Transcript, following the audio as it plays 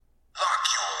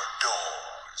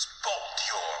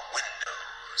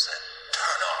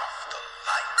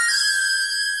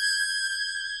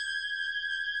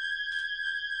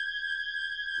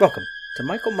Welcome to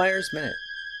Michael Myers Minute,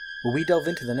 where we delve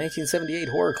into the 1978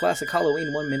 horror classic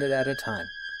Halloween 1 minute at a time.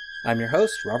 I'm your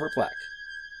host, Robert Black.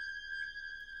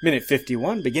 Minute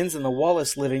 51 begins in the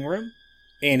Wallace living room.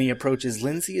 Annie approaches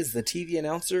Lindsay as the TV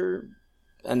announcer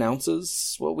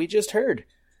announces what we just heard.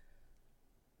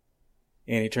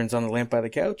 Annie turns on the lamp by the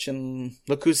couch, and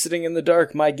look who's sitting in the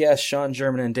dark, my guests, Sean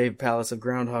German and Dave Pallas of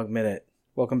Groundhog Minute.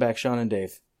 Welcome back, Sean and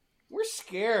Dave. We're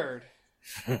scared.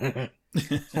 Why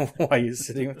are you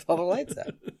sitting with all the lights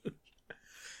out?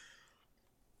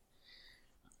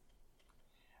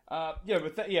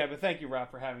 But thank you, Rob,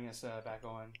 for having us back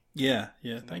on. Yeah,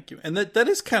 thank you. And that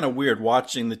is kind of weird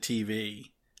watching the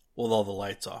TV with all the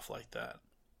lights off like that.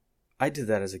 I did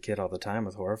that as a kid all the time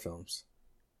with horror films.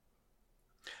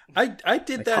 I did like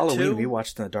that Halloween, too. We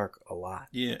watched in the dark a lot.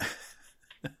 Yeah.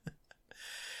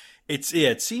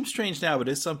 It seems strange now, but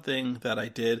it's something that I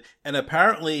did. And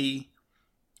apparently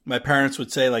my parents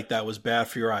would say like that was bad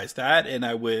for your eyes. That, and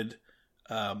I would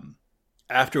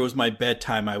after it was my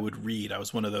bedtime, I would read. I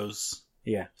was one of those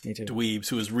me too. dweebs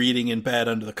who was reading in bed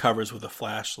under the covers with a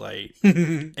flashlight.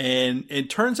 And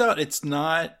it turns out it's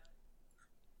not.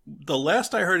 The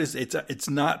last I heard is it's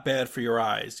not bad for your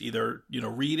eyes, either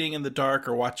reading in the dark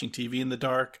or watching TV in the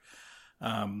dark.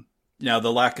 Now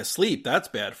the lack of sleep, that's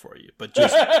bad for you, but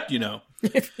just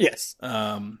yes,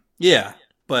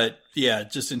 but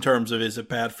just in terms of is it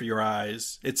bad for your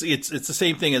eyes? It's the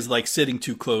same thing as like sitting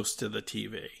too close to the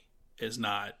TV is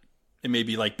not. It may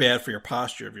be like bad for your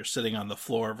posture if you're sitting on the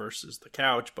floor versus the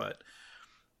couch, but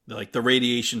like the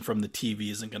radiation from the TV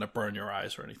isn't going to burn your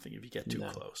eyes or anything if you get too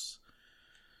close.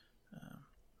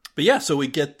 But yeah, so we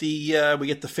get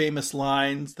the famous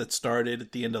lines that started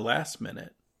at the end of last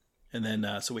minute, and then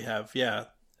so we have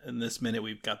in this minute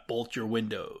we've got bolt your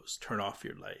windows, turn off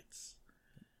your lights,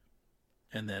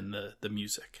 and then the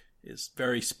music is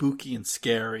very spooky and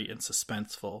scary and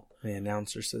suspenseful. The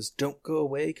announcer says, "Don't go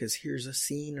away, because here's a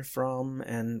scene from,"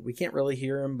 and we can't really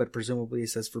hear him, but presumably he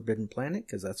says Forbidden Planet,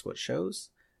 because that's what shows,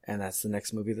 and that's the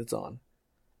next movie that's on,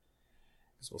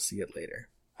 because we'll see it later.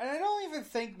 I don't even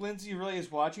think Lindsay really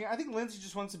is watching it. I think Lindsay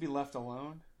just wants to be left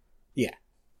alone. Yeah.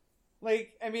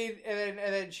 Like, I mean, and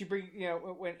then she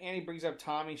when Annie brings up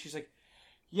Tommy, she's like,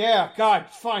 "Yeah, God,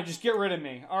 fine, just get rid of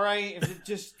me, all right? If it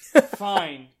just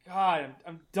fine, God,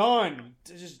 I'm done,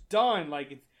 just done.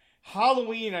 Like it's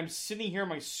Halloween, I'm sitting here in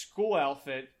my school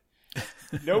outfit,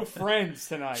 no friends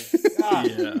tonight.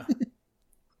 God. Yeah.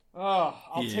 Oh,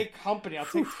 I'll take company. I'll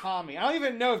take Tommy. I don't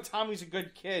even know if Tommy's a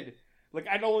good kid." Like,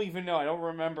 I don't even know. I don't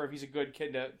remember if he's a good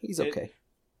kid. He's okay.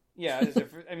 Yeah,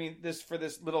 for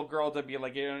this little girl to be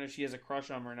like, I don't know if she has a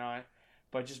crush on him or not,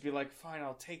 but just be like, fine,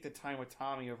 I'll take the time with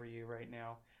Tommy over you right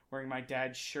now, wearing my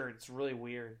dad's shirt. It's really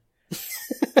weird.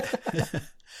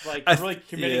 Like, you're really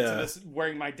committing to this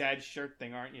wearing my dad's shirt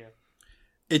thing, aren't you?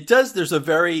 It does. There's a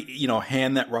very,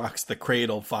 hand that rocks the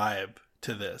cradle vibe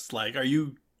to this. Like, are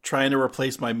you trying to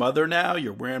replace my mother now?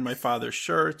 You're wearing my father's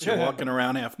shirts. You're walking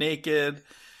around half naked.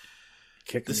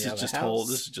 This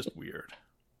is just weird.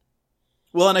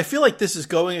 Well, and I feel like this is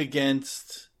going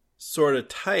against sort of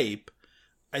type.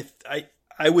 I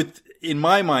would, in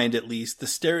my mind at least, the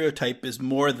stereotype is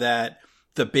more that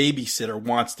the babysitter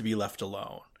wants to be left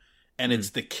alone. And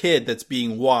it's the kid that's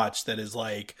being watched that is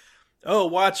like, oh,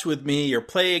 watch with me or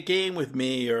play a game with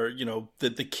me, or,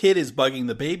 that the kid is bugging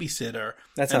the babysitter.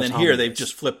 That's and how then Tommy here they've is.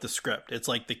 just flipped the script. It's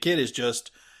like the kid is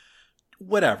just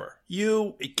whatever.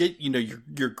 You get,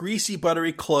 your greasy,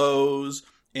 buttery clothes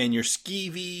and your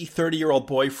skeevy 30-year-old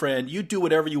boyfriend. You do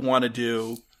whatever you want to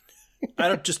do. I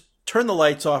don't just turn the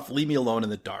lights off. Leave me alone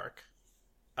in the dark.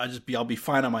 I'll be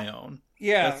fine on my own.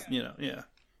 Yeah. That's,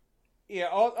 Yeah,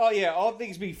 all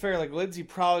things being fair, like Lindsay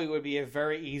probably would be a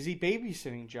very easy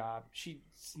babysitting job. She's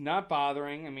not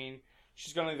bothering. I mean,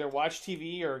 she's going to either watch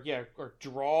TV or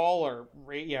draw or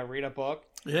read a book.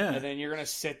 Yeah. And then you're going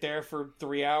to sit there for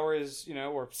 3 hours,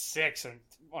 or 6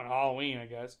 on Halloween, I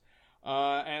guess.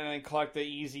 And then collect the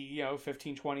easy,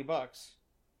 $15-$20.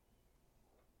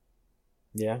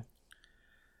 Yeah.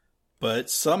 But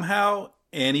somehow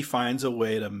Annie finds a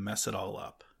way to mess it all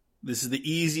up. This is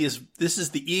the easiest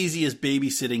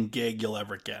babysitting gig you'll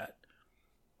ever get.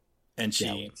 And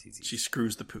she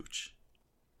screws the pooch.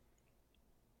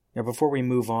 Now, before we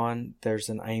move on, there's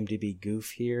an IMDb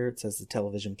goof here. It says the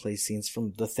television plays scenes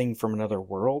from The Thing from Another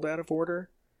World out of order,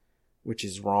 which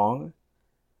is wrong.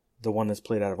 The one that's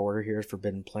played out of order here is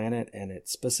Forbidden Planet, and it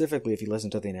specifically, if you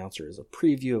listen to the announcer, is a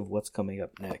preview of what's coming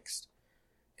up next.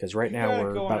 Because right now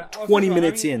we're about 20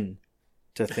 minutes in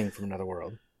to Thing from Another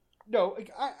World. No,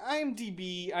 like,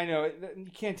 IMDb, I know you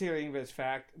can't take anything as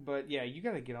fact, but yeah, you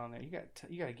got to get on there. You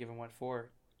got to give them what for,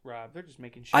 Rob. They're just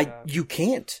making shit up. You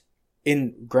can't.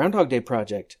 In Groundhog Day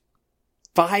Project,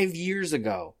 5 years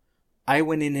ago, I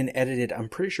went in and edited, I'm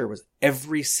pretty sure it was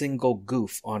every single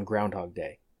goof on Groundhog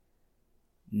Day.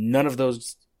 None of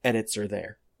those edits are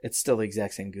there. It's still the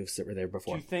exact same goofs that were there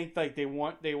before. Do you think like they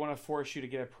want to force you to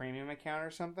get a premium account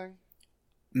or something?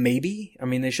 Maybe. I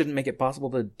mean, they shouldn't make it possible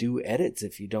to do edits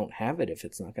if you don't have it, if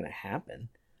it's not going to happen.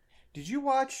 Did you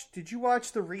watch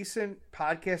the recent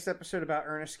podcast episode about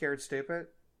Ernest Scared Stupid?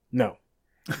 No.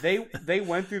 They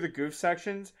went through the goof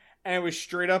sections, and it was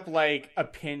straight up like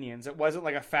opinions. It wasn't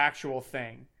like a factual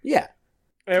thing. Yeah.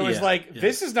 It was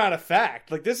this is not a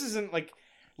fact. Like, this isn't like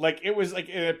it was like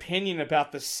an opinion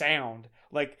about the sound.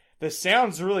 Like, the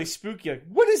sound's really spooky. Like,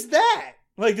 what is that?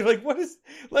 Like what is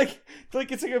like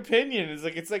it's like opinion.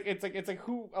 It's like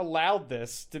who allowed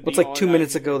this to be? It's like 2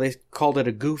 minutes ago they called it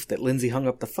a goof that Lindsay hung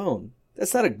up the phone.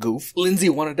 That's not a goof. Lindsay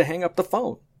wanted to hang up the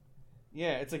phone.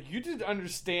 Yeah, it's like you didn't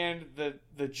understand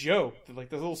the joke, like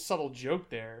the little subtle joke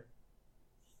there.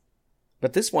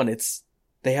 But this one,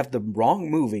 they have the wrong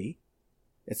movie.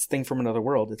 It's Thing from Another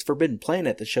World. It's Forbidden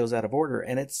Planet that shows out of order,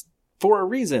 and it's for a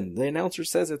reason. The announcer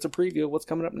says it's a preview of what's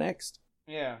coming up next.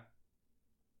 Yeah.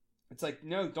 It's like,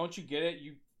 no, don't you get it?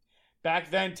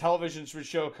 Back then, televisions would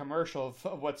show a commercial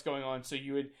of what's going on, so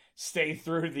you would stay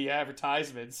through the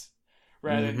advertisements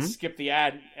rather than skip the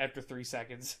ad after 3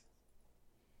 seconds.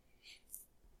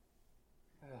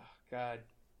 Oh, God.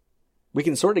 We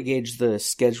can sort of gauge the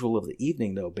schedule of the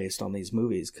evening, though, based on these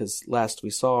movies, because last we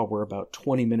saw we're about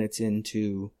 20 minutes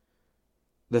into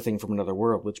The Thing from Another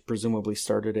World, which presumably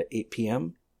started at 8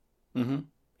 p.m. Mm-hmm.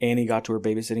 Annie got to her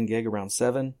babysitting gig around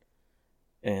 7,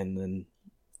 and then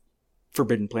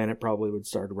Forbidden Planet probably would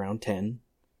start around 10.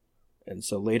 And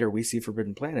so later we see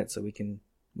Forbidden Planet, so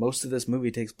most of this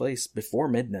movie takes place before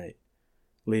midnight,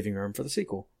 leaving room for the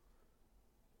sequel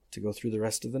to go through the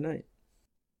rest of the night.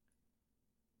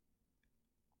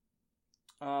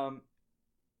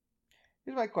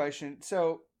 Here's my question.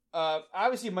 So,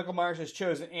 obviously Michael Myers has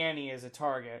chosen Annie as a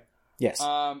target. Yes.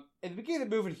 At the beginning of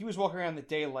the movie, he was walking around in the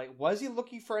daylight. Was he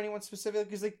looking for anyone specifically?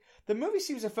 Because like the movie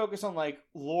seems to focus on like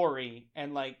Laurie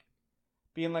and like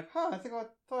being like, I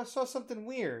thought I saw something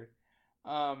weird.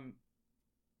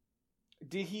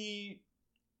 Did he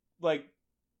like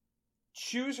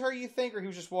choose her? You think, or he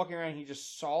was just walking around and he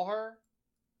just saw her?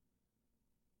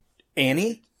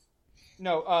 Annie?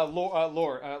 No,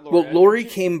 Laurie. Well, Laurie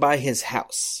came by his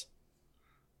house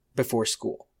before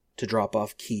school to drop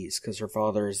off keys because her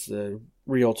father is the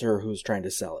realtor who's trying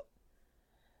to sell it.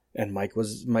 And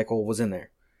Michael was in there.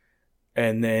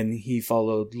 And then he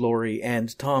followed Laurie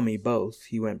and Tommy both.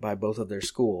 He went by both of their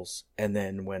schools. And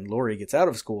then when Laurie gets out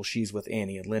of school, she's with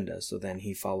Annie and Linda. So then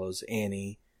he follows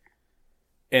Annie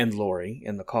and Laurie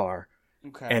in the car.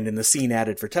 Okay. And in the scene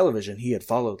added for television, he had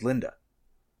followed Linda.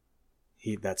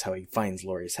 That's how he finds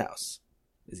Laurie's house,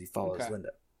 is he follows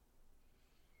Linda.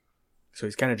 So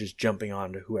he's kind of just jumping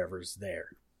on to whoever's there.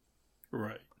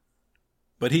 Right.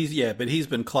 But he's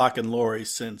been clocking Laurie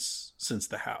since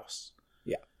the house.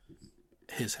 Yeah.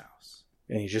 His house.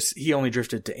 And he only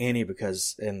drifted to Annie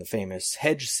because in the famous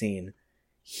hedge scene,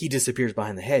 he disappears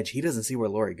behind the hedge. He doesn't see where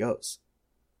Laurie goes.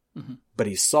 Mm-hmm. But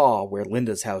he saw where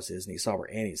Linda's house is and he saw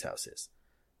where Annie's house is.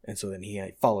 And so then he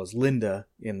follows Linda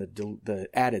in the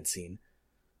added scene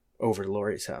over to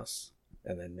Laurie's house,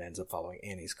 and then ends up following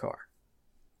Annie's car.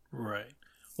 Right.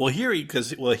 Well, here he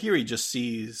just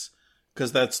sees,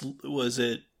 because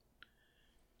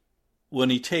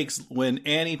when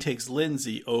Annie takes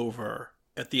Lindsay over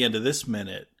at the end of this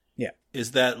minute. Yeah.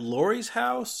 Is that Laurie's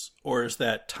house or is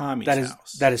that Tommy's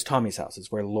house? That is Tommy's house.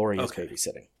 It's where Laurie is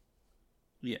babysitting.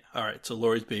 Yeah. All right. So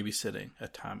Laurie's babysitting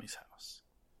at Tommy's house.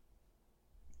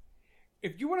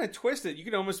 If you want to twist it, you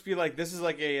could almost be like, this is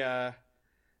like a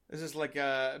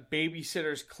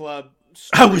Babysitter's Club.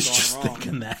 I was just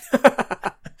thinking that.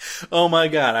 Oh my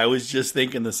God. I was just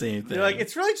thinking the same thing. You're like,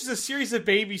 it's really just a series of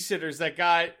babysitters that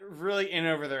got really in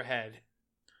over their head.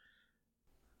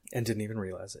 And didn't even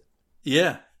realize it.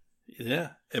 Yeah.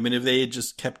 Yeah. I mean, if they had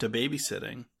just kept to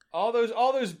babysitting. All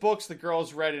those books the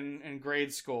girls read in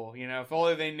grade school, if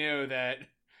only they knew that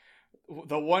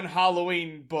the one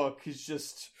Halloween book is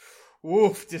just,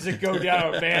 woof, does it go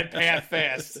down a bad path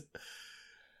fast.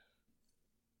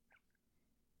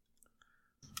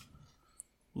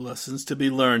 Lessons to be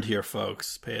learned here,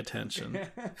 folks. Pay attention.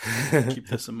 Keep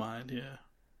this in mind, yeah.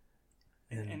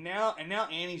 And now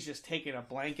Annie's just taking a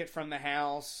blanket from the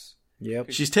house.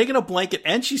 Yep. She's taking a blanket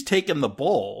and she's taking the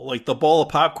bowl, like the bowl of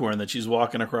popcorn that she's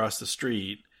walking across the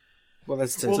street. Well,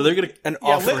 that's so they're gonna an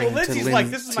offering. Lindsay's to like,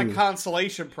 this is my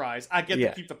consolation prize. I get Yeah.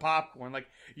 to keep the popcorn. Like,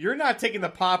 you're not taking the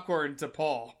popcorn to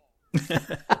Paul.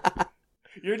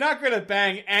 You're not gonna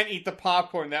bang and eat the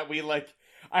popcorn that we like.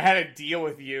 I had to deal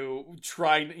with you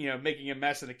trying, making a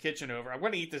mess in the kitchen over. I'm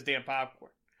gonna eat this damn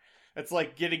popcorn. It's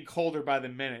like getting colder by the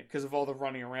minute because of all the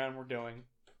running around we're doing.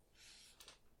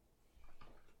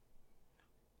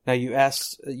 Now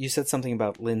you said something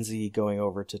about Lindsay going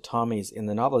over to Tommy's. In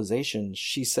the novelization,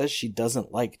 she says she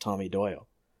doesn't like Tommy Doyle.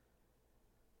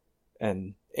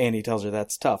 And Annie tells her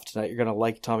that's tough. Tonight you're going to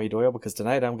like Tommy Doyle because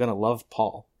tonight I'm going to love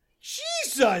Paul.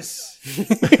 Jesus!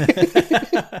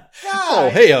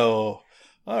 Oh, hey-oh.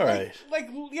 All right.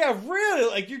 Yeah, really.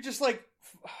 Like, you're just like,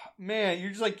 man, you're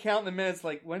just like counting the minutes.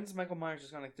 Like, when's Michael Myers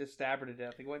just going to just stab her to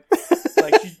death? Like, what?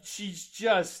 Like, she's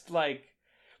just like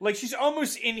she's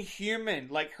almost inhuman.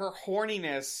 Like, her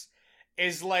horniness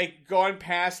is like going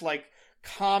past like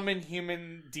common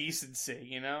human decency,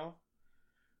 you know?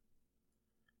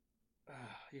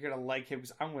 You're gonna like him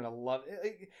because I'm gonna love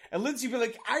it. And Lindsay would be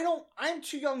like, I'm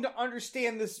too young to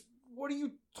understand this. What are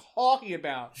you talking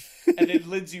about? And then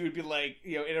Lindsay would be like,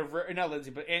 not Lindsay,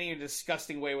 but Annie in a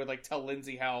disgusting way would like tell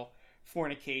Lindsay how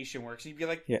fornication works. And you'd be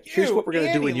like, yeah, here's what we're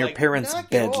gonna do in your parents'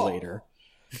 bed later.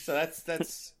 So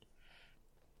that's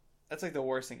like the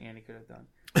worst thing Annie could have done.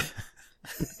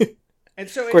 And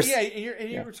so, and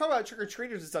you were talking about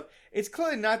trick-or-treaters and stuff. It's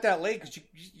clearly not that late because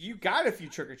you got a few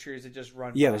trick-or-treaters that just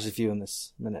run by. Yeah, there's a few in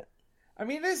this minute. I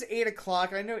mean, it is 8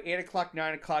 o'clock. I know 8 o'clock,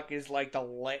 9 o'clock is like the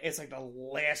last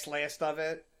of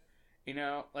it. You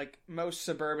know, like most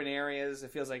suburban areas,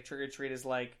 it feels like trick-or-treat is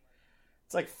like,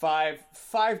 it's like 5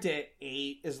 to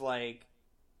 8 is like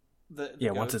the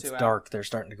once it's dark, they're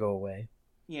starting to go away.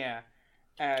 Yeah.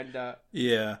 And,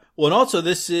 yeah. Well, and also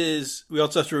we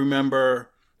also have to remember,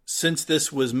 since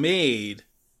this was made,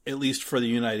 at least for the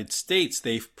United States,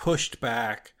 they've pushed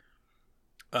back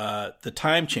the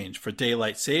time change for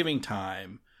daylight saving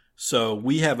time. So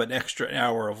we have an extra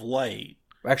hour of light.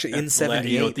 Actually, in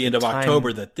 78, at the end of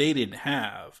October that they didn't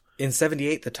have. In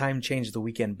 78, the time changed the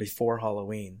weekend before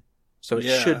Halloween. So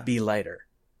it should be lighter.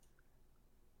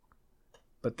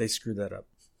 But they screwed that up.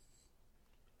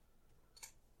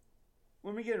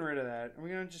 When are we getting rid of that? Are we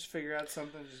going to just figure out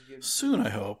something? Soon, I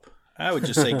hope. I would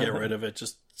just say get rid of it.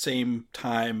 Just same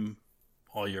time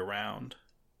all year round.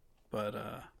 But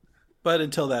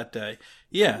until that day.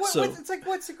 Yeah. It's like,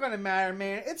 what's it going to matter,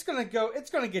 man? It's going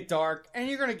to get dark and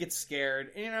you're going to get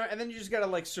scared, and then you just got to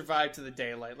like survive to the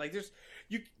daylight. Like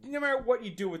no matter what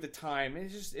you do with the time, it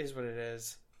just is what it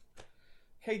is.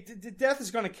 Hey, death is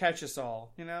going to catch us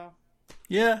all, you know?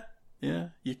 Yeah. Yeah.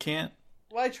 You can't.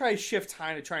 Why try shift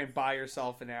time to try and buy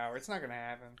yourself an hour? It's not going to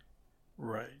happen.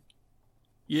 Right.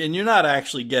 Yeah, and you're not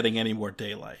actually getting any more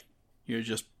daylight. You're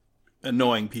just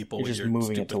annoying people with your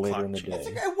moving it to later in the day. It's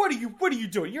like, what are you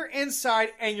doing? You're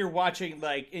inside and you're watching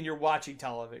watching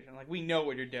television. Like, we know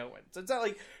what you're doing. So it's not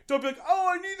like, don't be like,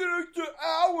 oh, I need an extra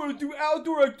hour to do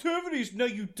outdoor activities. No,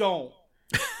 you don't.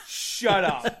 Shut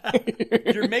up.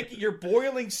 You're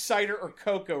boiling cider or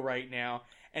cocoa right now.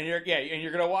 And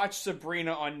you're gonna watch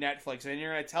Sabrina on Netflix, and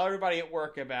you're gonna tell everybody at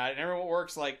work about it, and everyone at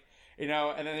work's like, and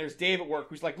then there's Dave at work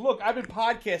who's like, look, I've been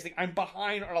podcasting, I'm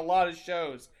behind on a lot of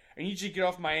shows, I need you to get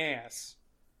off my ass.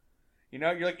 You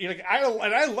know, you're like,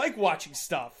 I like watching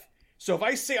stuff, so if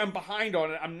I say I'm behind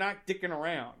on it, I'm not dicking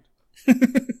around. You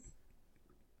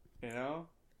know?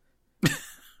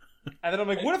 And then I'm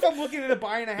like, what if I'm looking at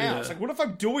buying a house? Yeah. Like, what if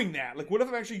I'm doing that? Like, what if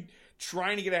I'm actually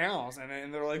trying to get a house?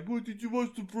 And they're like, what, did you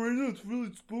watch Sabrina? It's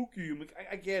really spooky. I'm like,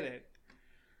 I get it.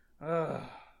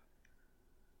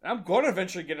 I'm going to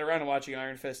eventually get around to watching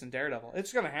Iron Fist and Daredevil.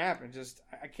 It's going to happen. Just,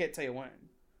 I can't tell you when.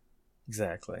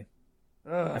 Exactly.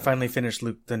 I finally finished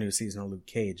the new season of Luke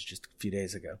Cage just a few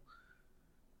days ago.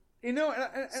 You know,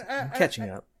 I'm catching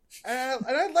up. And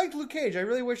I liked Luke Cage. I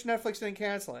really wish Netflix didn't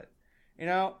cancel it. You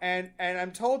know, and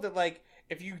I'm told that, like,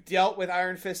 if you dealt with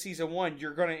Iron Fist Season 1,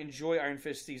 you're going to enjoy Iron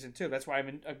Fist Season 2. That's why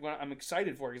I'm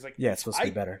excited for it. He's like, yeah, it's supposed to be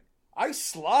better. I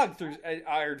slogged through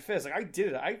Iron Fist. Like, I did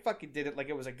it. I fucking did it like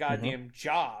it was a goddamn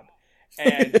job.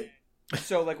 And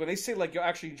so, like, when they say, like, you'll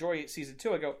actually enjoy Season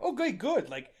 2, I go, okay, good.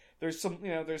 Like, there's something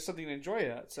to enjoy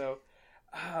that. So,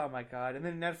 oh, my God. And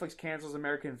then Netflix cancels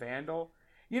American Vandal.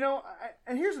 You know,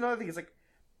 and here's another thing. It's like,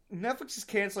 Netflix is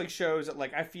canceling shows that,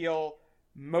 like, I feel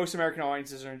most American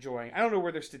audiences are enjoying. I don't know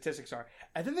where their statistics are.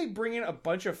 And then they bring in a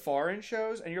bunch of foreign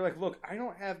shows, and you're like, look, I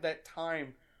don't have that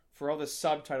time for all the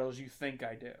subtitles you think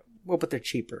I do. Well, but they're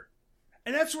cheaper.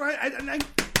 And that's what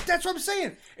that's what I'm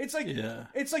saying. It's like,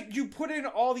 It's like you put in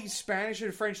all these Spanish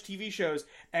and French TV shows,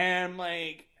 and I'm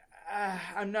like,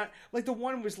 I'm not, like, the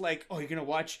one was like, oh, you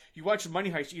watch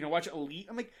Money Heist, you're gonna watch Elite?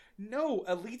 I'm like, no,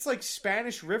 Elite's like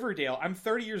Spanish Riverdale. I'm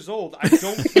 30 years old. I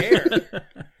don't care.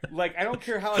 Like, I don't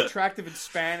care how attractive in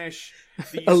Spanish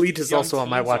these Elite is young also on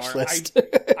my teens watch are. list.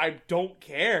 I don't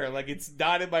care. Like, it's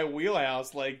not in my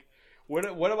wheelhouse. Like, what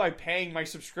am I paying my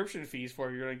subscription fees for?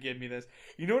 You're going to give me this.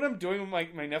 You know what I'm doing with my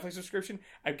Netflix subscription?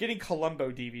 I'm getting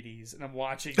Columbo DVDs, and I'm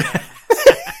watching them.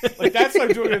 Like, that's what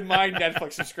I'm doing with my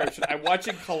Netflix subscription. I'm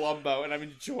watching Columbo, and I'm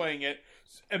enjoying it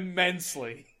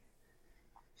immensely.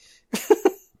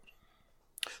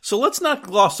 So let's not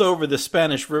gloss over the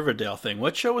Spanish Riverdale thing.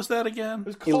 What show was that again?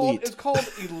 Elite. It's called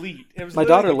Elite. It was My literally,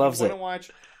 daughter like, loves you it. want to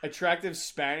watch attractive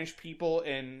Spanish people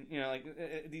and, you know,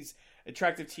 like these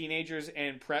attractive teenagers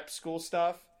in prep school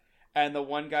stuff, and the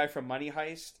one guy from Money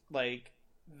Heist. Like,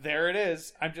 there it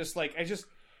is. I'm just like,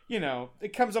 you know,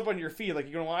 it comes up on your feed. Like,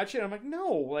 you gonna watch it? I'm like,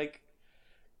 no. Like,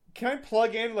 can I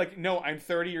plug in? Like, no, I'm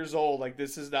 30 years old. Like,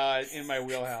 this is not in my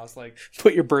wheelhouse. Like,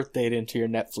 Put your birth date into your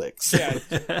Netflix. yeah,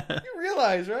 you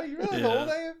realize, right? You realize how old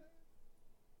I am?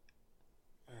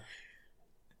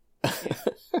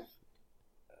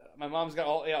 My mom's got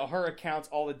all her accounts,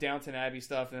 all the Downton Abbey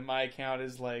stuff, and then my account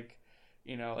is like,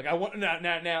 you know, like I want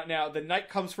now. The Night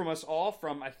Comes From Us All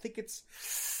from I think it's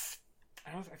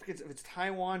if it's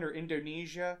Taiwan or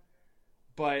Indonesia,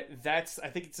 but I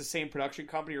think it's the same production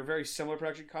company or very similar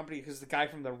production company because the guy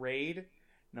from The Raid.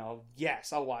 No,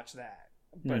 yes, I'll watch that,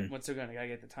 but once again, I gotta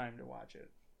get the time to watch it.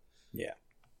 Yeah.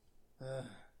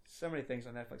 So many things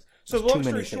on Netflix. So There's long too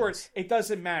story many short, things. it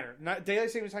doesn't matter.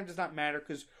 Daylight savings time does not matter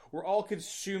because we're all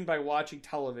consumed by watching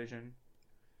television.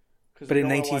 But in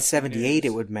 1978, it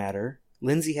would matter.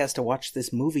 Lindsay has to watch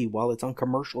this movie while it's on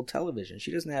commercial television.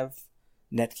 She doesn't have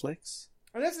Netflix.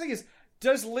 And that's the thing is,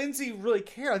 does Lindsay really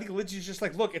care? I think Lindsay's just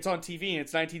like, look, it's on TV and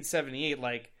it's 1978.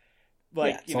 Like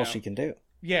Yeah, that's all she can do.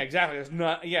 Yeah, exactly. It's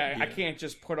not. Yeah, I can't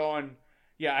just put on.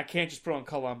 Yeah, I can't just put on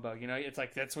Columbo. You know, it's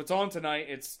like that's what's on tonight.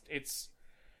 It's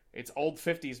old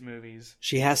 50s movies.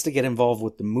 She has to get involved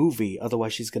with the movie,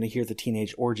 otherwise she's going to hear the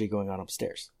teenage orgy going on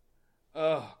upstairs.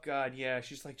 Oh God, yeah.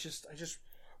 She's like, I just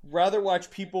rather watch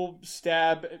people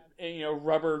stab, you know,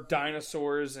 rubber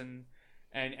dinosaurs and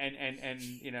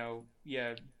you know,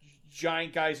 yeah,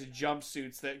 giant guys in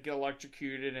jumpsuits that get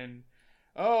electrocuted and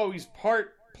oh, he's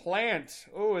part plant.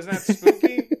 Oh, isn't that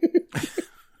spooky?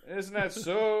 Isn't that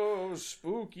so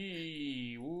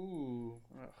spooky? Ooh.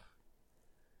 Ugh.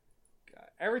 God.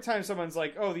 Every time someone's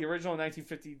like, oh, the original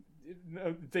 1950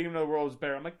 Thing of the World is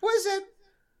better, I'm like, was it?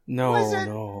 No, Was it?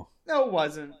 no. No, it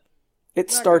wasn't. It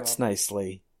Not starts good.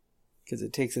 nicely because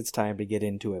it takes its time to get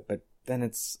into it, but then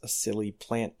it's a silly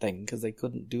plant thing because they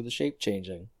couldn't do the shape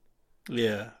changing.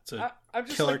 Yeah, it's a I'm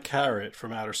just killer like, carrot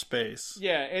from outer space.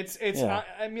 yeah, it's. Yeah.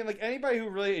 I mean, like anybody who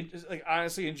really like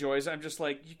honestly enjoys it, I'm just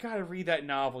like, you gotta read that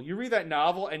novel. You read that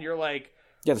novel, and you're like,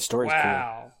 Yeah, the story's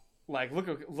wow, like look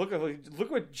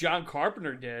what John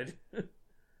Carpenter did.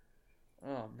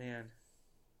 Oh man.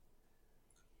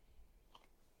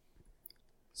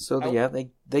 cool. So, yeah,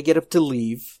 they get up to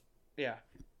leave. Yeah.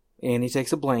 Annie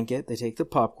takes a blanket. They take the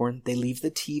popcorn. They leave the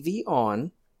TV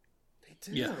on. They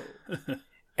do. Yeah.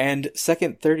 And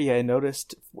second 30, I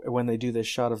noticed when they do this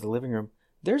shot of the living room,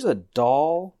 there's a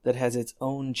doll that has its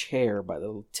own chair by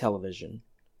the television.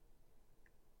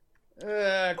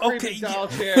 Creepy doll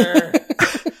chair.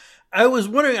 I was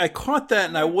wondering, I caught that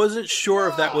and I wasn't sure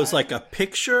if that was like a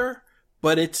picture,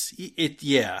 but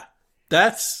yeah.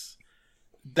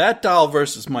 That doll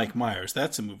versus Mike Myers,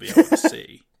 that's a movie I want to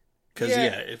see. Because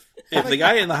if the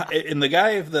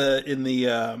guy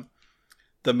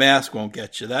the mask won't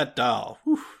get you, that doll,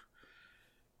 whew,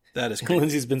 that is creepy.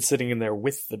 Lindsay's been sitting in there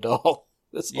with the doll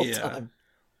this whole time.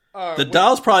 The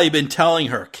doll's probably been telling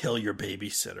her, kill your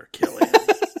babysitter, kill him.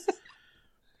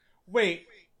 Wait,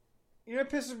 you know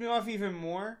what pisses me off even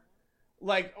more?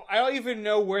 Like, I don't even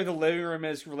know where the living room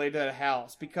is related to that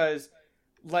house because,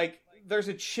 like, there's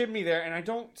a chimney there, and I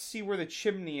don't see where the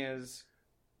chimney is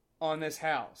on this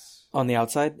house. On the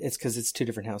outside, it's because it's two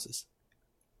different houses.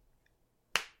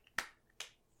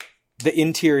 The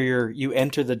interior, you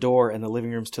enter the door and the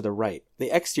living room's to the right. The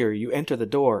exterior, you enter the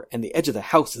door and the edge of the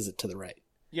house is to the right.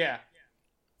 Yeah.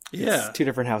 Yeah. It's two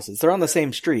different houses. They're on the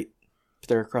same street, but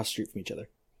they're across the street from each other.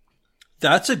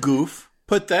 That's a goof.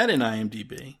 Put that in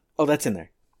IMDb. Oh, that's in there.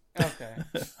 Okay.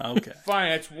 Okay. Fine,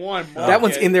 that's one. That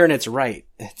one's in there and it's right.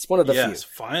 It's one of the Yes,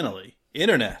 few. finally.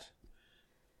 Internet.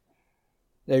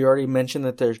 Now, you already mentioned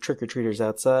that there's trick-or-treaters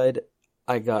outside.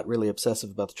 I got really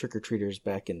obsessive about the trick-or-treaters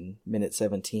back in minute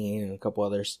 17 and a couple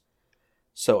others.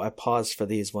 So I paused for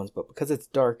these ones, but because it's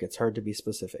dark, it's hard to be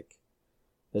specific.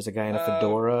 There's a guy in a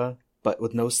fedora, but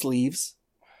with no sleeves.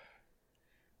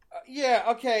 Yeah,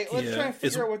 okay. Let's Yeah. try and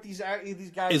figure out what these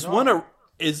guys Is are. one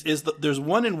there's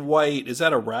one in white. Is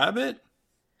that a rabbit?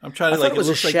 I'm trying I to thought like it it was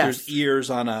a looks like chef. there's ears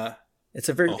on a It's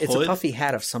a puffy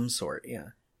hat of some sort, yeah.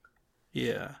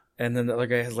 Yeah. And then the other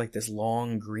guy has like this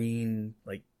long green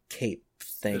like cape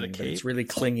thing, but it's really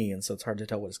clingy, and so it's hard to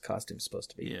tell what his costume's supposed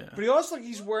to be. Yeah. But he also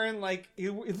he's wearing like it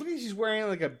looks like he's wearing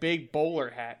like a big bowler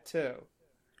hat too.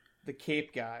 The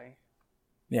cape guy.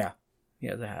 Yeah,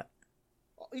 the hat.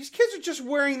 These kids are just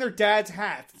wearing their dad's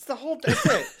hats. That's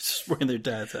it. Just wearing their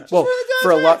dad's hats. Well,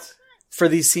 for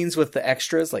these scenes with the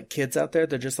extras, like kids out there,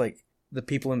 they're just like the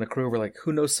people in the crew were like,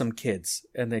 "Who knows some kids?"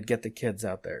 And they'd get the kids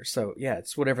out there. So yeah,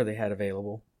 it's whatever they had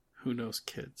available. Who knows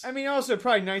kids? I mean, also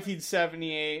probably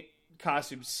 1978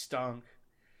 costumes stunk.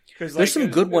 There's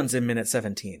some good ones in minute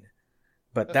 17,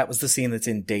 but that was the scene that's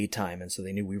in daytime, and so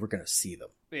they knew we were going to see them.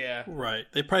 Yeah, right.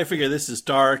 They probably figure this is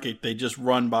dark. They just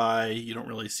run by. You don't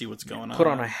really see what's going on. Put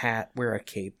on a hat, wear a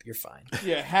cape, you're fine.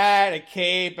 Yeah, hat, a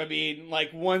cape. I mean,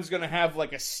 like one's going to have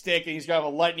like a stick, and he's going to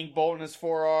have a lightning bolt in his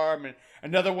forearm, and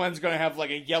another one's going to have like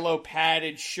a yellow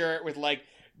padded shirt with like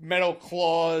metal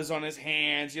claws on his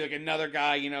hands. Like another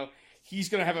guy, he's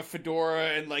going to have a fedora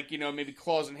and like, maybe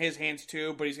claws in his hands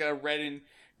too, but he's got a red and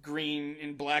green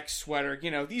and black sweater.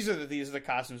 These are the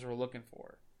costumes we're looking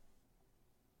for.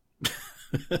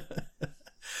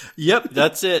 Yep,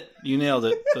 that's it. You nailed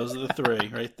it. Those are the three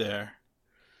right there.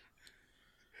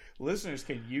 Listeners,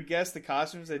 can you guess the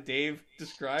costumes that Dave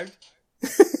described?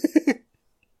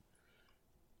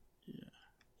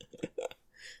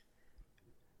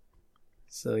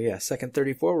 So yeah, second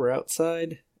 34, we're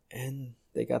outside, and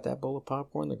they got that bowl of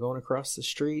popcorn. They're going across the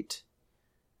street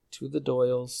to the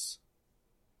Doyles.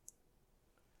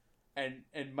 And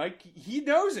Mike, he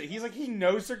knows it. He's like, he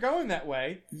knows they're going that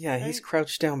way. Yeah, he's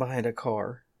crouched down behind a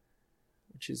car,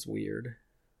 which is weird.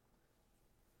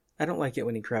 I don't like it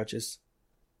when he crouches.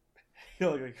 You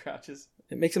don't like when he crouches?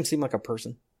 It makes him seem like a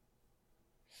person.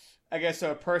 I guess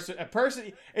so. A person.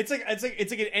 It's like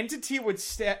an entity would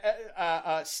step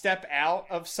out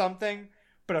of something,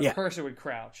 but a person would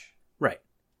crouch. Right.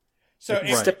 So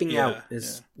stepping out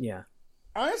is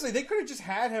Honestly, they could have just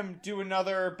had him do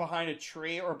another behind a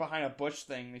tree or behind a bush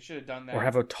thing. They should have done that. Or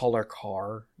have a taller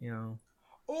car,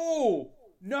 Oh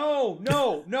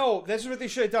no! That's what they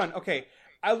should have done. Okay,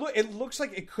 it looks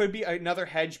like it could be another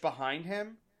hedge behind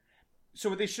him. So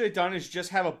what they should have done is just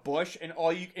have a bush and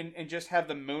and just have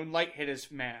the moonlight hit his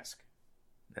mask.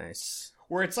 Nice.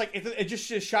 Where it's like it just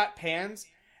shot pans,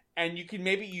 and you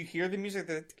hear the music,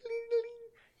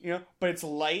 but it's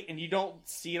light and you don't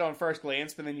see it on first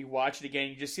glance. But then you watch it again,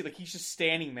 you just see like he's just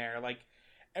standing there, like.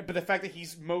 But the fact that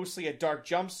he's mostly a dark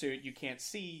jumpsuit, you can't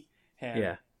see him.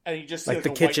 Yeah, and you just see, like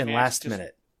the kitchen last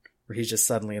minute. Where he's just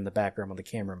suddenly in the background when the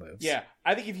camera moves. Yeah,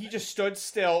 I think if he just stood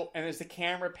still and as the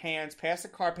camera pans past the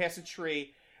car, past a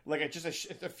tree, like just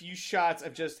a few shots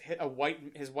of just hit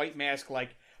his white mask like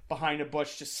behind a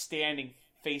bush, just standing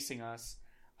facing us,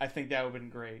 I think that would have been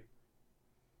great.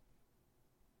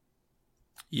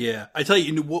 Yeah, I tell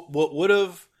you, what would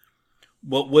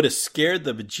have scared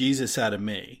the bejesus out of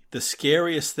me? The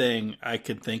scariest thing I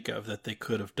could think of that they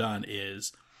could have done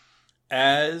is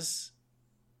as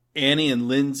Annie and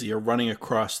Lindsay are running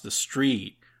across the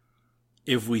street,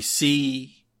 if we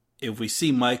see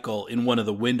Michael in one of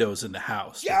the windows in the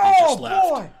house that they just left.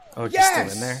 Boy! Oh, just still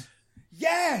in there?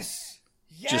 Yes!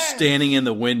 Just standing in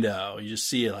the window. You just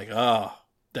see it like, oh,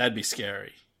 that'd be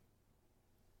scary.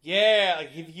 Yeah, like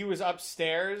if he was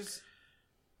upstairs,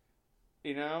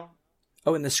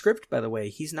 Oh, in the script, by the way,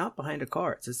 he's not behind a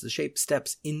car. It says the shape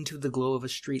steps into the glow of a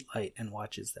streetlight and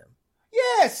watches them.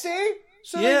 Yeah, see?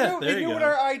 So they knew go. what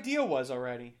our idea was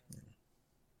already.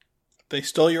 They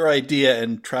stole your idea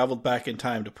and traveled back in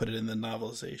time to put it in the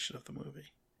novelization of the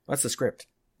movie. That's the script.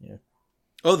 Yeah.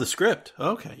 Oh, the script.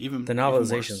 Okay, the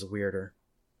novelization's weirder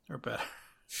or better.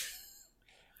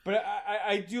 But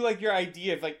I do like your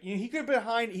idea of like he could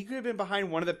have been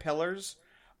behind one of the pillars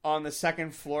on the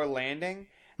second floor landing,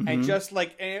 and just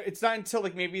like it's not until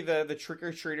like maybe the trick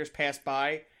or treaters pass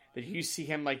by that you see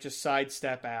him like just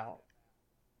sidestep out.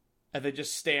 And then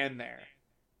just stand there.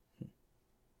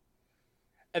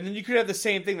 And then you could have the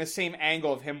same thing, the same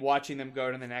angle of him watching them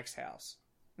go to the next house.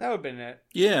 That would have been it.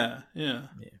 Yeah.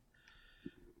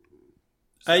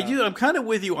 So. I'm kind of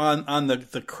with you on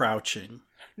the crouching.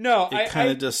 No, it kind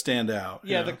of does stand out.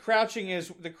 Yeah, the crouching is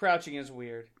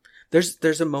weird.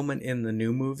 There's a moment in the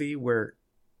new movie where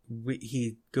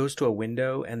he goes to a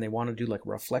window and they want to do like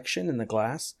reflection in the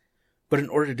glass, but in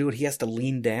order to do it, he has to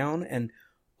lean down, and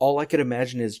all I could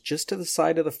imagine is just to the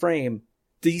side of the frame,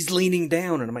 he's leaning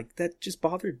down, and I'm like, that just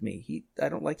bothered me. I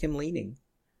don't like him leaning.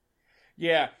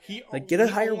 Yeah, get a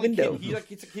higher window. He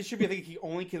should be thinking he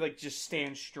only can like just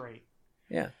stand straight.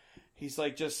 Yeah. He's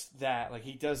like just that. Like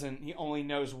he only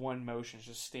knows one motion,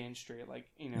 just stand straight. Like,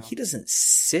 He doesn't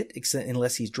sit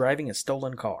unless he's driving a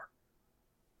stolen car.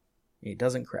 He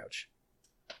doesn't crouch.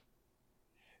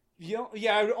 Yeah,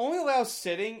 I would only allow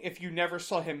sitting if you never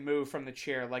saw him move from the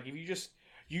chair. Like if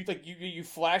you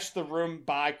flashed the room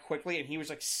by quickly and he was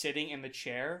like sitting in the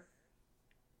chair.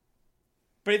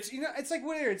 But it's like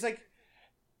weird. It's like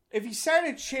if he sat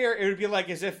in a chair, it would be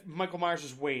like as if Michael Myers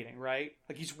is waiting, right?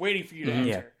 Like he's waiting for you to enter.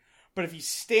 Yeah. But if he's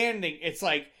standing, it's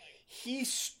like he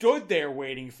stood there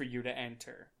waiting for you to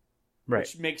enter. Right.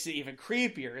 Which makes it even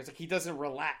creepier. It's like he doesn't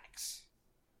relax.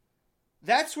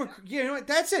 That's what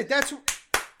that's it. That's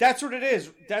what it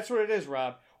is. That's what it is,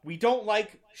 Rob. We don't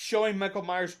like showing Michael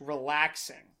Myers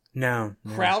relaxing. No.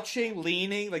 Crouching,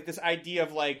 leaning, like this idea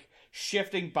of like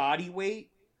shifting body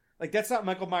weight. Like that's not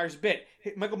Michael Myers' bit.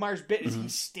 Michael Myers' bit is he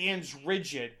stands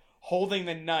rigid, holding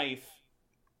the knife,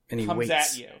 and he comes waits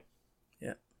at you.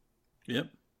 Yeah. Yep.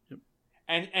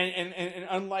 And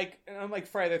unlike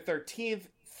Friday the 13th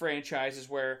franchises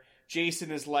where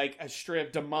Jason is like a straight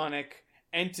up demonic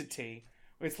entity,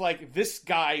 it's like this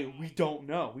guy we don't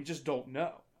know. We just don't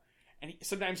know. And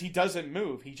sometimes he doesn't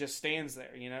move. He just stands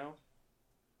there,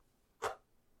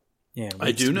 Yeah,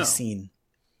 I do know. Seen.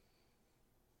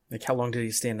 Like, how long did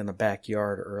he stand in the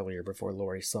backyard earlier before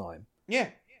Laurie saw him? Yeah.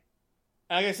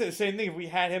 And like I said, the same thing. If we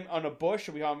had him on a bush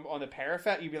or we had him on the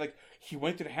parapet, you'd be like, he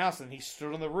went to the house and he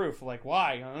stood on the roof. Like,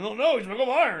 why? I don't know. He's Michael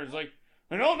Myers. Like,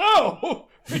 I don't know.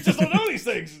 We just don't know these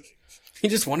things. He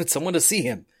just wanted someone to see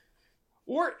him.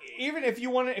 Or even if you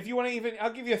want to even,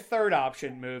 I'll give you a third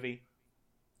option movie.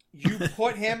 You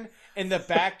put him in the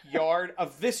backyard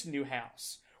of this new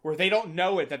house where they don't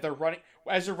know it, that they're running,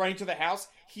 as they're running to the house,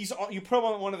 you put him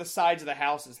on one of the sides of the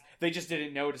houses. They just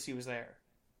didn't notice he was there.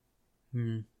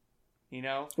 Hmm.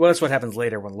 Well, that's what happens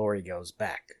later when Laurie goes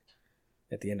back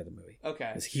at the end of the movie.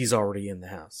 Okay. He's already in the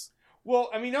house. Well,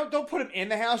 I mean, don't put him in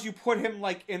the house. You put him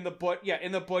like in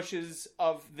the bushes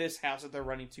of this house that they're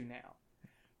running to now.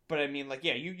 But I mean, like,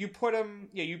 you put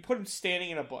him standing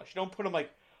in a bush. You don't put him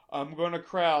like, I'm going to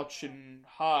crouch and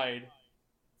hide.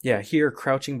 Yeah, here,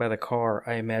 crouching by the car,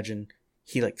 I imagine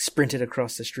he, like, sprinted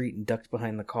across the street and ducked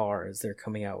behind the car as they're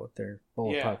coming out with their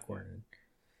bowl of popcorn.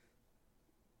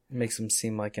 It makes him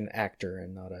seem like an actor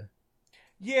and not a...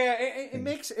 Yeah, it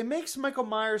makes Michael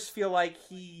Myers feel like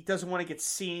he doesn't want to get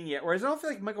seen yet. Whereas I don't feel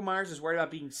like Michael Myers is worried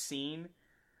about being seen.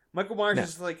 Michael Myers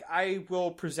is like, I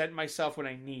will present myself when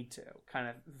I need to, kind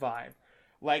of vibe.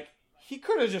 Like, he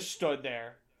could have just stood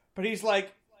there, but he's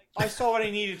like, I saw what I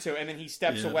needed to, and then he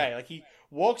steps away. Like, he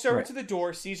walks over to the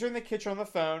door, sees her in the kitchen on the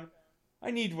phone.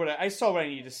 I saw what I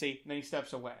needed to see, and then he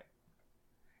steps away.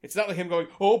 It's not like him going,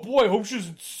 oh boy, I hope she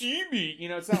doesn't see me.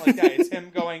 It's not like that. It's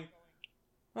him going,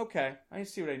 okay, I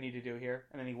see what I need to do here,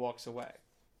 and then he walks away.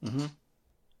 Mm-hmm.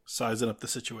 Sizing up the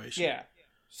situation. Yeah.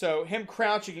 So him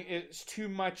crouching is too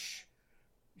much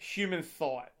human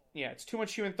thought. Yeah, it's too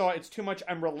much human thought. It's too much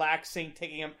I'm relaxing,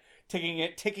 taking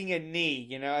a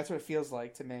knee. That's what it feels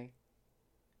like to me.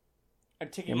 I'm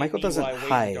taking Michael a knee doesn't while I wait in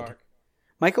hide. the dark.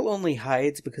 Michael only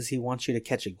hides because he wants you to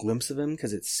catch a glimpse of him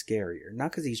because it's scarier,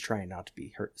 not because he's trying not to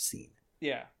be seen.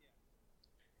 Yeah.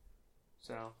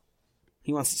 So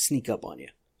he wants to sneak up on you.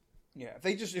 Yeah, if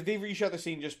they reshoot the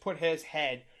scene, just put his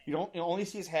head. You only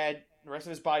see his head. The rest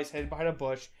of his body's hidden behind a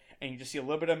bush, and you just see a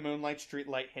little bit of moonlight, street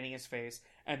light hitting his face,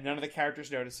 and none of the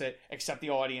characters notice it except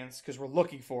the audience because we're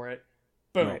looking for it.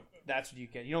 Boom. Right. That's what you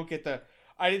get. You don't get the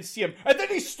I didn't see him, and then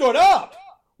he stood up.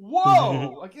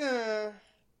 Whoa! Like,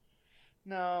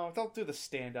 no, don't do the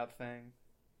stand-up thing.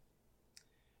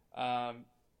 Yeah,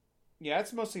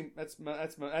 that's mostly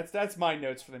that's my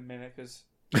notes for the minute because.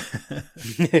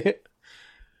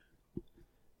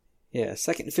 Yeah,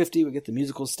 second 50, we get the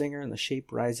musical stinger, and the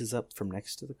shape rises up from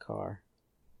next to the car.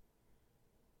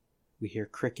 We hear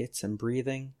crickets and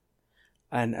breathing,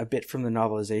 and a bit from the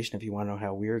novelization if you want to know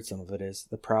how weird some of it is.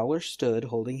 The Prowler stood,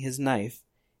 holding his knife.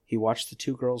 He watched the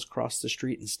two girls cross the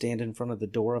street and stand in front of the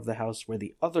door of the house where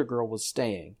the other girl was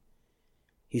staying.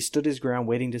 He stood his ground,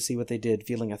 waiting to see what they did,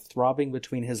 feeling a throbbing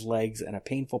between his legs and a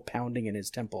painful pounding in his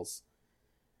temples.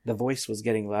 The voice was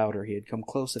getting louder. He had come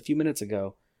close a few minutes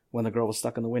ago, when the girl was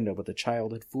stuck in the window, but the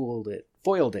child had foiled it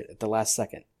at the last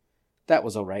second. That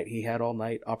was all right. He had all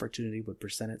night. Opportunity would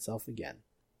present itself again.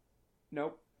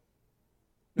 Nope.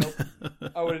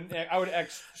 I would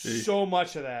X so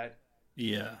much of that.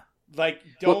 Yeah. Like,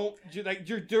 don't like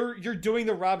you're doing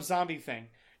the Rob Zombie thing.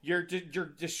 You're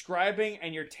describing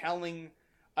and you're telling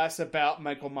us about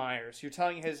Michael Myers. You're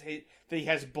telling that he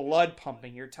has blood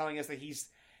pumping. You're telling us that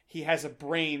he has a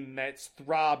brain that's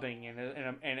throbbing and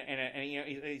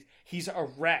he's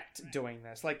erect doing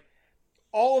this. Like,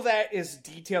 all of that is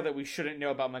detail that we shouldn't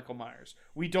know about Michael Myers.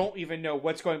 We don't even know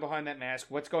what's going behind that mask,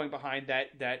 what's going behind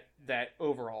that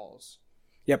overalls.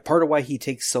 Yeah, part of why he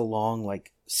takes so long,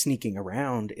 like, sneaking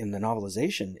around in the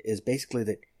novelization is basically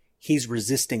that he's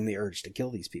resisting the urge to kill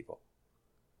these people.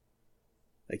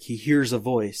 Like, he hears a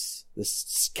voice,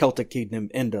 this Celtic kid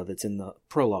named Enda that's in the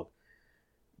prologue,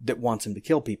 that wants him to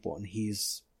kill people, and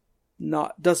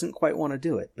doesn't quite want to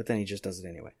do it, but then he just does it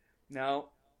anyway. No.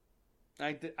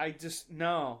 I just,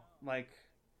 no. Like,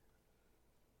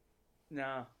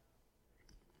 no.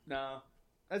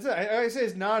 That's it. I say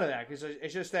it's not of that, because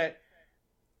it's just that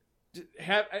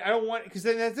I don't want, because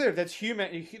then that's it. That's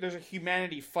human. There's a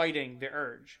humanity fighting the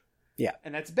urge. Yeah.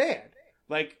 And that's bad.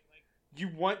 Like, you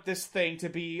want this thing to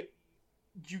be,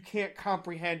 you can't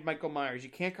comprehend Michael Myers. You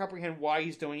can't comprehend why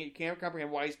he's doing it. You can't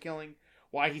comprehend why he's killing,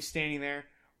 why he's standing there,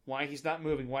 why he's not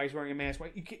moving, why he's wearing a mask.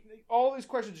 All these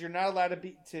questions you're not allowed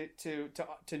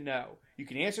to know. You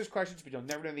can answer those questions, but you'll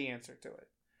never know the answer to it.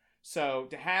 So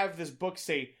to have this book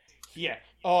say, yeah,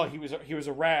 oh, he was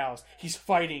aroused, he's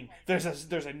fighting, there's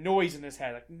a noise in his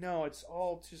head. Like, no, it's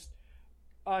all just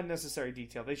unnecessary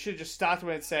detail. They should have just stopped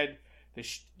when it said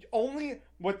only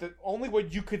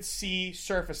what you could see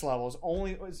surface levels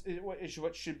is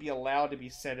what should be allowed to be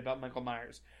said about Michael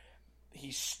Myers.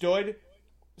 He stood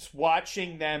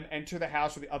watching them enter the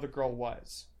house where the other girl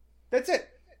was. That's it.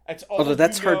 That's all. Although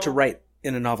that's hard to write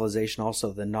in a novelization.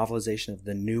 Also, the novelization of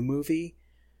the new movie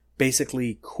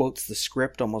basically quotes the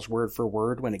script almost word for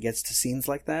word when it gets to scenes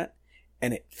like that,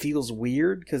 and it feels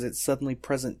weird because it's suddenly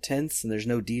present tense and there's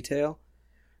no detail.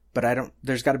 But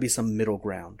there's got to be some middle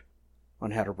ground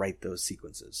on how to write those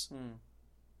sequences.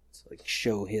 It's like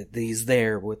show that he's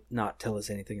there with not tell us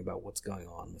anything about what's going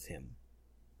on with him.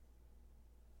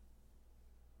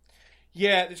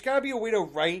 Yeah, there's got to be a way to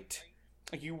write,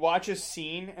 like, you watch a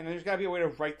scene, and then there's got to be a way to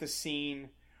write the scene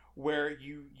where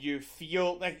you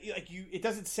feel like you. It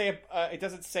doesn't say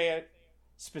it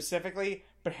specifically,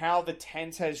 but how the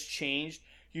tense has changed.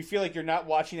 You feel like you're not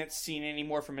watching that scene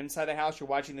anymore from inside the house. You're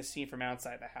watching the scene from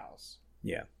outside the house.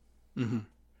 Yeah. Mm-hmm.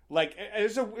 Like,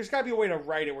 there's got to be a way to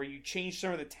write it where you change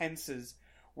some of the tenses,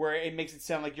 where it makes it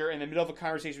sound like you're in the middle of a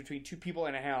conversation between two people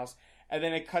in a house, and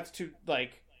then it cuts to,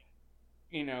 like,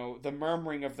 you know, the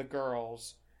murmuring of the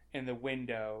girls in the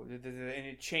window, and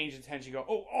it changes the tension. You go,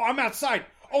 oh, I'm outside.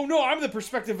 Oh no, I'm the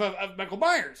perspective of Michael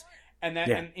Myers, and that,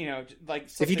 and you know, like,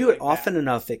 if you do it often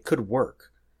enough, it could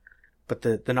work. But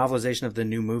the novelization of the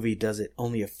new movie does it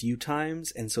only a few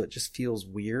times, and so it just feels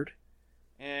weird.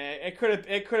 It could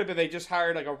have been they just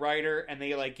hired, like, a writer, and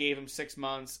they, like, gave him 6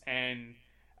 months and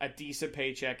a decent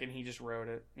paycheck, and he just wrote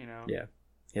it. You know. Yeah,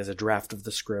 he has a draft of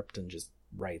the script and just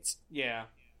writes. Yeah.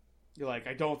 You're like,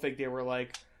 I don't think they were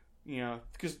like, you know,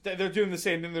 because they're doing the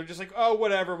same thing. They're just like, oh,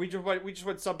 whatever. We just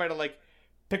want somebody to, like,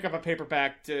 pick up a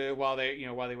paperback while they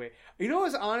wait. You know,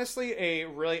 it's honestly a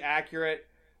really accurate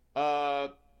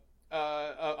of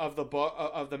the book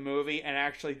of the movie, and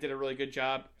actually did a really good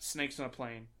job. Snakes on a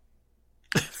Plane.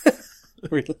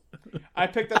 Really? I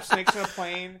picked up Snakes on a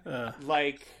Plane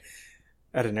like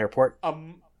at an airport. No,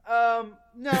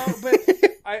 but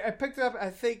I picked it up. I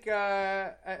think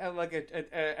either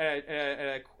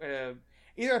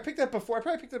I picked it up before. I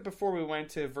probably picked it up before we went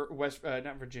to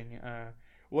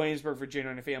Williamsburg, Virginia,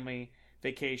 on a family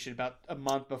vacation about a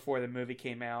month before the movie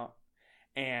came out,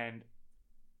 and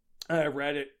I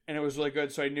read it, and it was really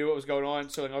good. So I knew what was going on.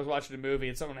 So when I was watching the movie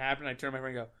and something happened, I turned to my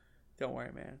friend and go, "Don't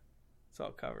worry, man, it's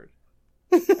all covered."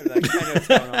 I'd be like, I know what's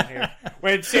going on here.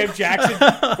 When Sam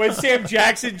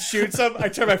Jackson shoots him, I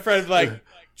turn to my friend like,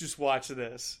 just watch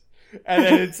this. And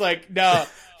then it's like, no,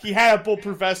 he had a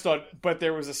bulletproof vest on, but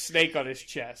there was a snake on his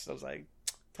chest. I was like,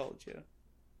 told you.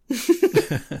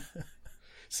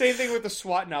 Same thing with the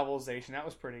SWAT novelization. That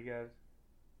was pretty good.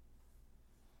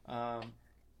 It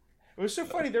was so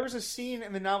funny. There was a scene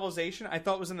in the novelization I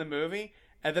thought was in the movie,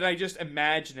 and then I just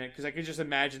imagined it because I could just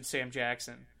imagine Sam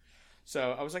Jackson.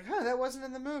 So I was like, that wasn't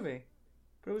in the movie,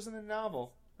 but it was in the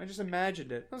novel. I just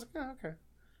imagined it. I was like, oh, okay.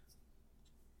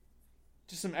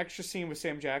 Just some extra scene with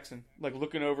Sam Jackson, like,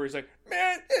 looking over. He's like,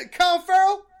 man, Colin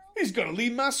Farrell, he's gonna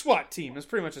lead my SWAT team. That's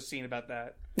pretty much a scene about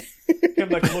that. Him,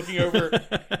 like, looking over.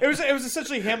 It was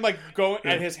essentially him, like, going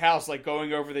at his house, like,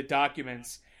 going over the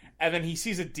documents, and then he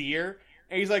sees a deer,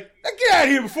 and he's like, get out of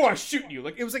here before I shoot you.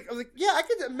 Like, I was like, yeah, I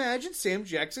could imagine Sam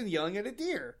Jackson yelling at a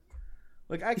deer.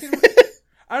 Like, I can.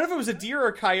 I don't know if it was a deer or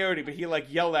a coyote, but he, like,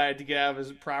 yelled at it to get out of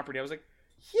his property. I was like,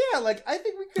 yeah, like, I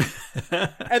think we could.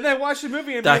 And then I watched the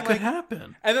movie and that could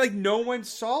happen. And then, like, no one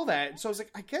saw that. And so I was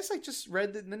like, I guess I just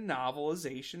read the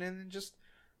novelization and just,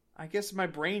 I guess my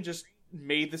brain just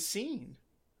made the scene.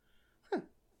 Huh.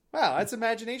 Wow, that's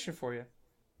imagination for you.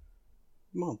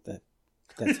 Well,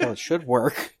 that's how it should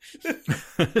work.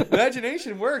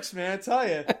 Imagination works, man. I tell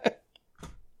you.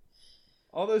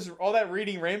 All that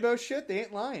reading rainbow shit, they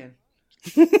ain't lying.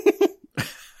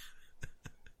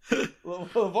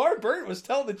 LeVar Burton was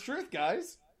telling the truth,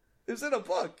 guys. It was in a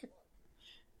book.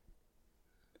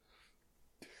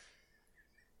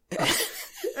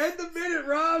 End the minute,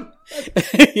 Rob.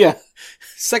 Yeah.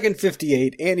 Second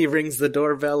 58. Annie rings the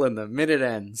doorbell and the minute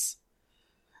ends.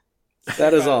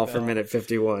 That is all for minute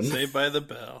 51. Saved by the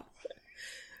Bell.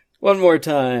 One more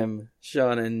time,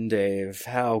 Sean and Dave.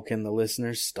 How can the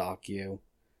listeners stalk you?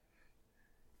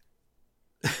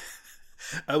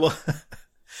 I will.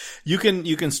 You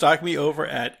can stalk me over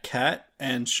at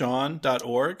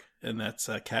catandsean.org, and that's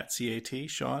cat C-A-T,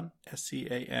 Sean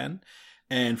S-C-A-N.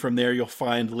 And from there you'll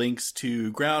find links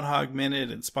to Groundhog Minute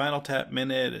and Spinal Tap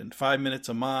Minute and 5 Minutes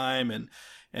of Mime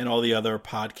and all the other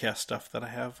podcast stuff that I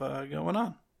have going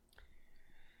on.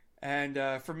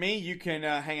 And for me, you can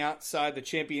hang outside the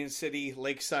Champion City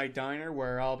Lakeside Diner,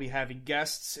 where I'll be having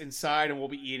guests inside, and we'll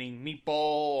be eating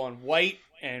meatball on white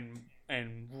and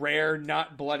rare,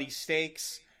 not bloody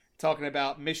steaks, talking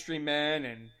about Mystery Men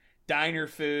and diner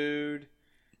food,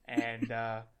 and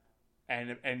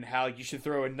how you should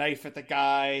throw a knife at the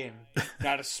guy and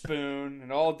not a spoon,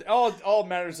 and all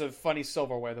matters of funny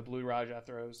silverware the Blue Raja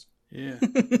throws. Yeah.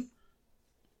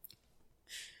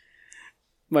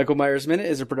 Michael Myers Minute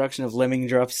is a production of Lemming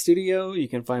Drops Studio. You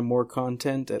can find more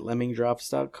content at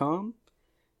lemmingdrops.com.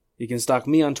 You can stalk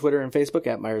me on Twitter and Facebook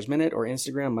at Myers Minute, or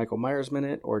Instagram Michael Myers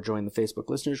Minute, or join the Facebook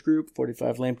listeners group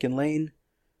 45 Lampkin Lane.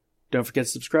 Don't forget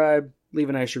to subscribe. Leave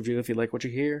a nice review if you like what you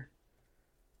hear.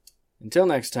 Until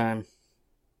next time.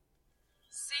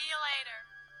 See you later.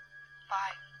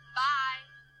 Bye. Bye.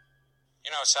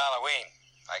 You know, it's Halloween.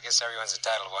 I guess everyone's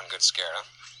entitled to one good scare, huh?